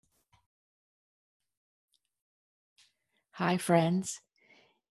Hi, friends.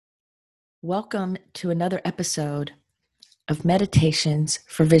 Welcome to another episode of Meditations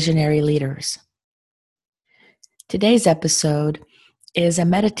for Visionary Leaders. Today's episode is a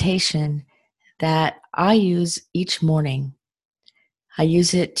meditation that I use each morning. I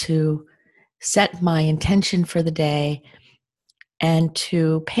use it to set my intention for the day and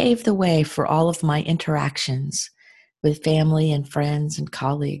to pave the way for all of my interactions with family and friends and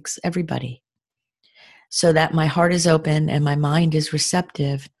colleagues, everybody, so that my heart is open and my mind is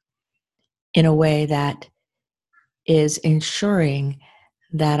receptive in a way that is ensuring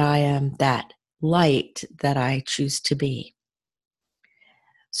that I am that light that I choose to be.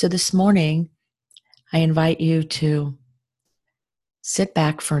 So this morning, I invite you to sit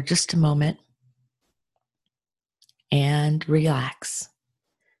back for just a moment and relax.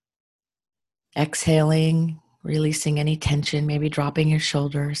 Exhaling, releasing any tension, maybe dropping your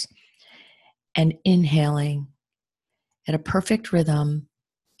shoulders, and inhaling at a perfect rhythm,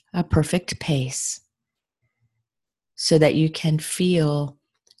 a perfect pace, so that you can feel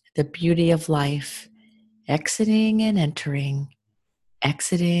the beauty of life exiting and entering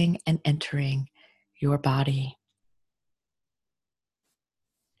your body.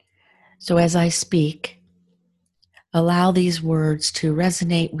 So as I speak, allow these words to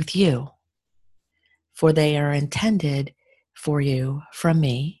resonate with you, for they are intended for you from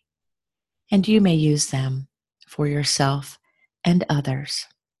me, and you may use them for yourself and others.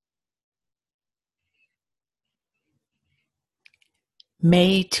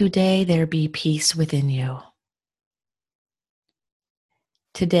 May today there be peace within you.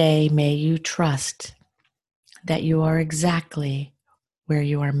 Today, may you trust that you are exactly where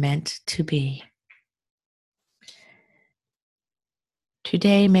you are meant to be.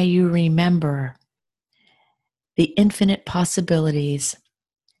 Today, may you remember the infinite possibilities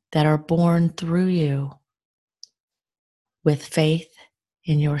that are born through you with faith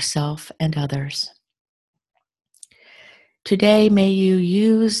in yourself and others. Today, may you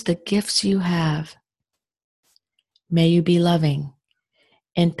use the gifts you have. May you be loving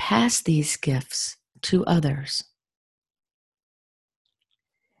and pass these gifts to others.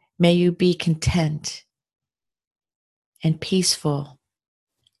 May you be content and peaceful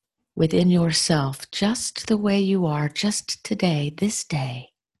within yourself, just the way you are, just today, this day.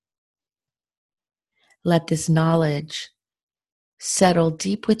 Let this knowledge settle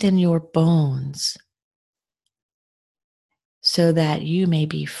deep within your bones so that you may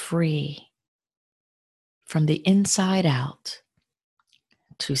be free from the inside out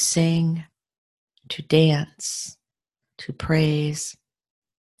to sing, to dance, to praise,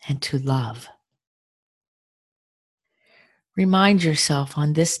 and to love. Remind yourself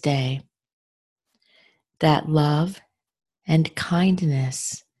on this day that love and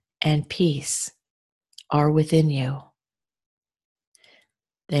kindness and peace are within you.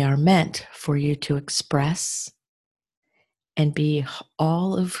 They are meant for you to express and be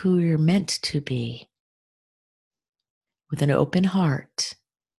all of who you're meant to be, with an open heart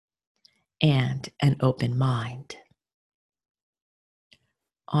and an open mind.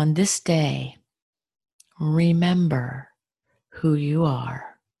 On this day, remember who you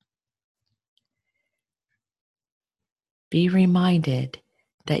are. Be reminded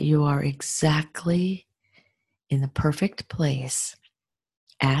that you are exactly in the perfect place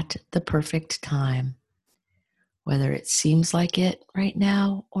at the perfect time, whether it seems like it right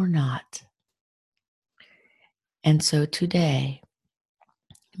now or not. And so today,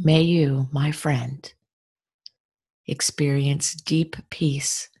 may you, my friend, experience deep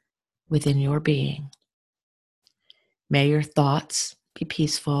peace within your being. May your thoughts be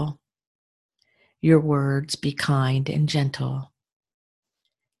peaceful, your words be kind and gentle,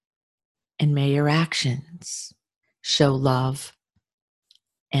 and may your actions show love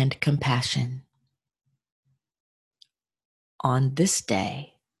and compassion. On this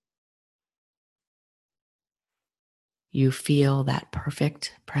day, you feel that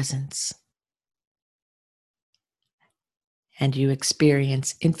perfect presence, and you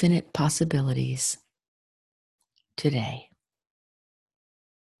experience infinite possibilities today.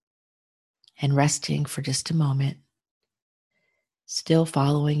 And resting for just a moment, still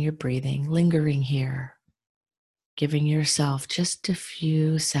following your breathing, lingering here, giving yourself just a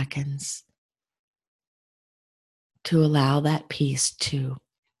few seconds to allow that peace to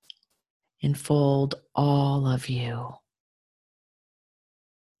enfold all of you,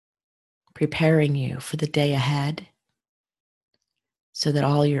 preparing you for the day ahead so that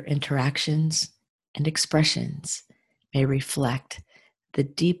all your interactions and expressions may reflect the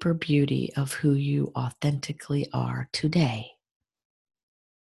deeper beauty of who you authentically are today.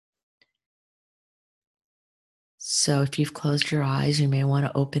 So if you've closed your eyes, you may want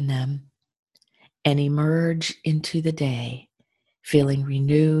to open them and emerge into the day feeling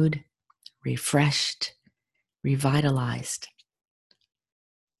renewed, refreshed, revitalized.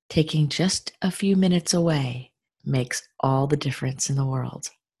 Taking just a few minutes away makes all the difference in the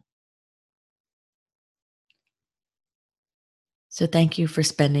world. So thank you for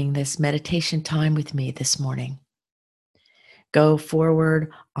spending this meditation time with me this morning. Go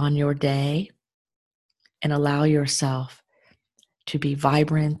forward on your day and allow yourself to be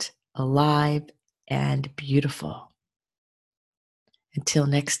vibrant, alive, and beautiful. Until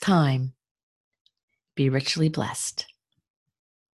next time, be richly blessed.